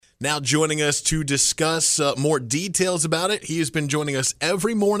Now joining us to discuss more details about it. He has been joining us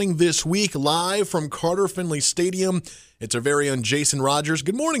every morning this week live from Carter-Finley Stadium. It's our very own Jason Rogers.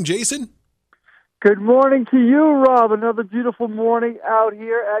 Good morning, Jason. Good morning to you, Rob. Another beautiful morning out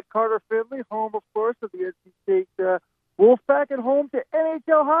here at Carter-Finley, home, of course, of the NC State Wolfpack, and home to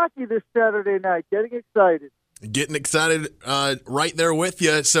NHL hockey this Saturday night. Getting excited. Getting excited right there with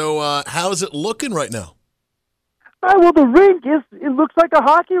you. So how's it looking right now? Well, the rink it looks like a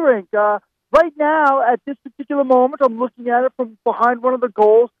hockey rink. Right now, at this particular moment, I'm looking at it from behind one of the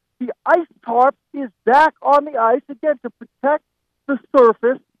goals. The ice tarp is back on the ice, again, to protect the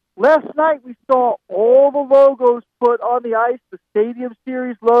surface. Last night, we saw all the logos put on the ice, the Stadium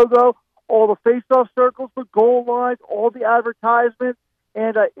Series logo, all the face-off circles, the goal lines, all the advertisements,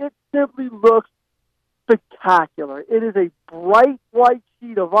 and it simply looks spectacular. It is a bright white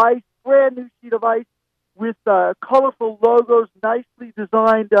sheet of ice, brand new sheet of ice, with colorful logos, nicely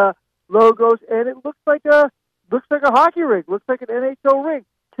designed logos, and it looks like a hockey rink, looks like an NHL rink.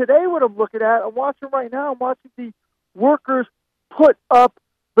 Today, what I'm looking at, I'm watching right now, I'm watching the workers put up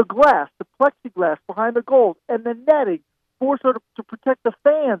the glass, the plexiglass behind the goals, and the netting for sort of to protect the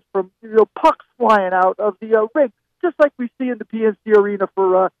fans from pucks flying out of the rink, just like we see in the PNC Arena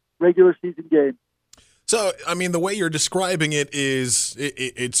for regular season games. So, I mean, the way you're describing it is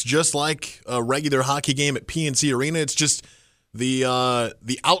it's just like a regular hockey game at PNC Arena. It's just the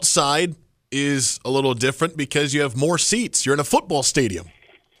outside is a little different because you have more seats. You're in a football stadium.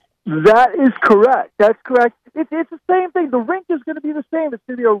 That is correct. That's correct. It's the same thing. The rink is going to be the same. It's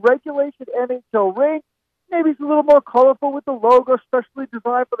going to be a regulation NHL rink. Maybe it's a little more colorful with the logo, specially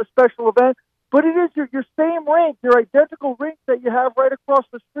designed for the special event. But it is your same rink, your identical rink that you have right across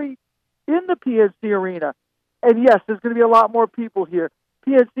the street in the PNC Arena. And yes, there's going to be a lot more people here.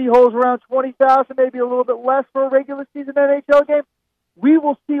 PNC holds around 20,000, maybe a little bit less for a regular season NHL game. We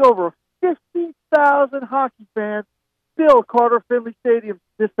will see over 50,000 hockey fans fill Carter-Finley Stadium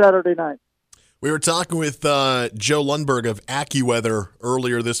this Saturday night. We were talking with Joe Lundberg of AccuWeather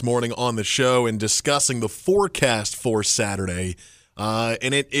earlier this morning on the show and discussing the forecast for Saturday.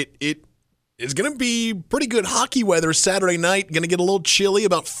 And it is going to be pretty good hockey weather Saturday night. Going to get a little chilly,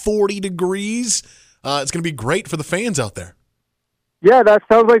 about 40 degrees. It's going to be great for the fans out there. Yeah, that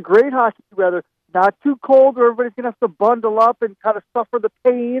sounds like great hockey weather. Not too cold where everybody's going to have to bundle up and kind of suffer the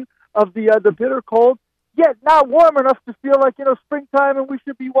pain of the bitter cold. Yet not warm enough to feel like, springtime and we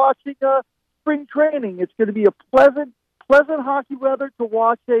should be watching spring training. It's going to be a pleasant hockey weather to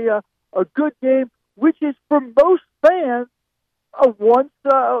watch a good game, which is for most fans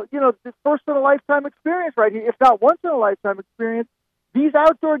the first in a lifetime experience right here. If not once in a lifetime experience, these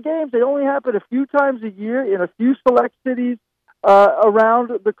outdoor games, they only happen a few times a year in a few select cities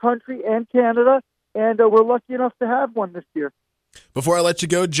around the country and Canada, and we're lucky enough to have one this year. Before I let you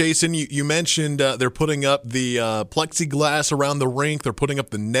go, Jason, you mentioned they're putting up the plexiglass around the rink. They're putting up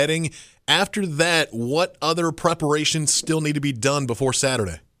the netting. After that, what other preparations still need to be done before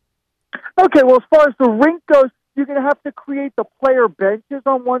Saturday? Okay, well, as far as the rink goes, you're going to have to create the player benches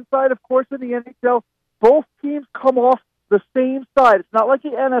on one side. Of course, in the NHL, both teams come off the same side. It's not like the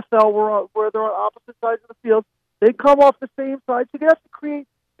NFL where they're on opposite sides of the field. They come off the same side. So you're going to have to create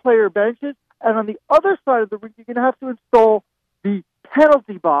player benches. And on the other side of the rink, you're going to have to install the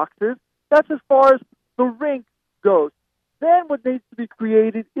penalty boxes. That's as far as the rink goes. Then what needs to be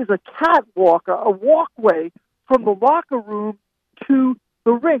created is a catwalk, a walkway from the locker room to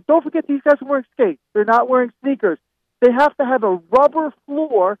the rink. Don't forget these guys are wearing skates. They're not wearing sneakers. They have to have a rubber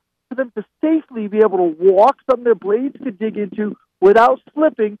floor for them to safely be able to walk, something their blades can dig into without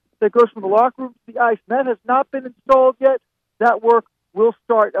slipping, that goes from the locker room to the ice. And that has not been installed yet. That work will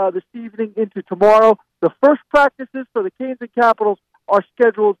start this evening into tomorrow. The first practices for the Canes and Capitals are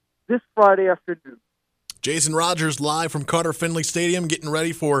scheduled this Friday afternoon. Jason Rogers live from Carter-Finley Stadium, getting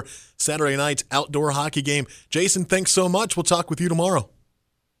ready for Saturday night's outdoor hockey game. Jason, thanks so much. We'll talk with you tomorrow.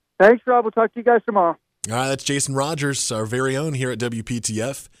 Thanks, Rob. We'll talk to you guys tomorrow. All right, that's Jason Rogers, our very own here at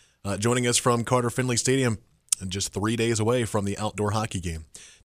WPTF, joining us from Carter-Finley Stadium and just 3 days away from the outdoor hockey game.